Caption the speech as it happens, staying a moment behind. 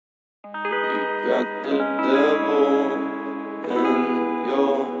Got the devil in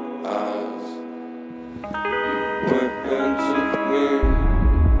your eyes. You went and took me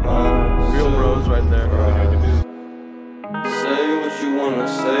by real bros right there. Say what you wanna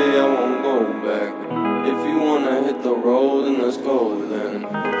say, I won't go back. If you wanna hit the road, then let's go then.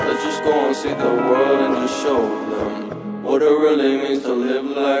 Let's just go and see the world and just show them what it really means to live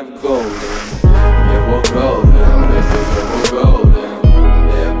life golden. Yeah, we're golden, baby, we're golden.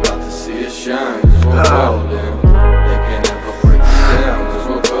 They're about to see us shine, cause we're golden. They can't ever break us down, cause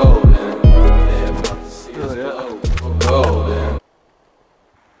we're golden. They're about to see us glow, cause we're golden.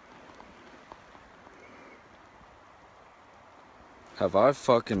 Have I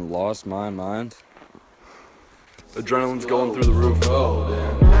fucking lost my mind? Adrenaline's going through the roof. We're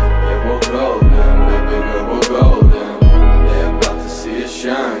golden, yeah, we're golden, baby girl, we're golden. They're about to see us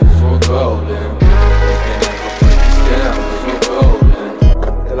shine, cause we're golden. They can't ever break us down, cause we're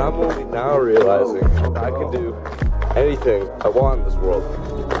golden. And I'm only now realizing I can do anything I want in this world.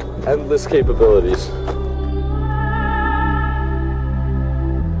 Endless capabilities.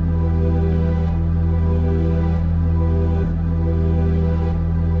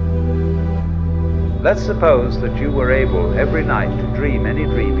 Let's suppose that you were able every night to dream any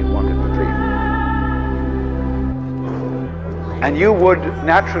dream you wanted to dream. And you would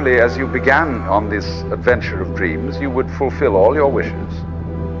naturally, as you began on this adventure of dreams, you would fulfill all your wishes.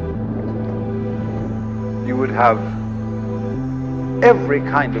 You would have every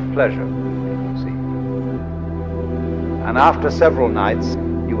kind of pleasure, you see. And after several nights,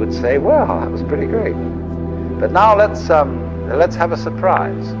 you would say, well, that was pretty great. But now let's have a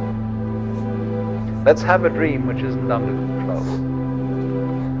surprise. Let's have a dream which isn't under control.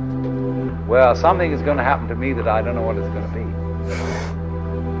 Well, something is going to happen to me that I don't know what it's going to be.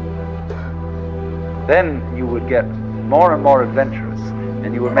 Then you would get more and more adventurous,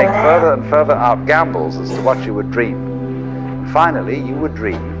 and you would make further and further out gambles as to what you would dream. And finally, you would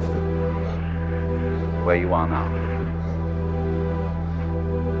dream where you are now.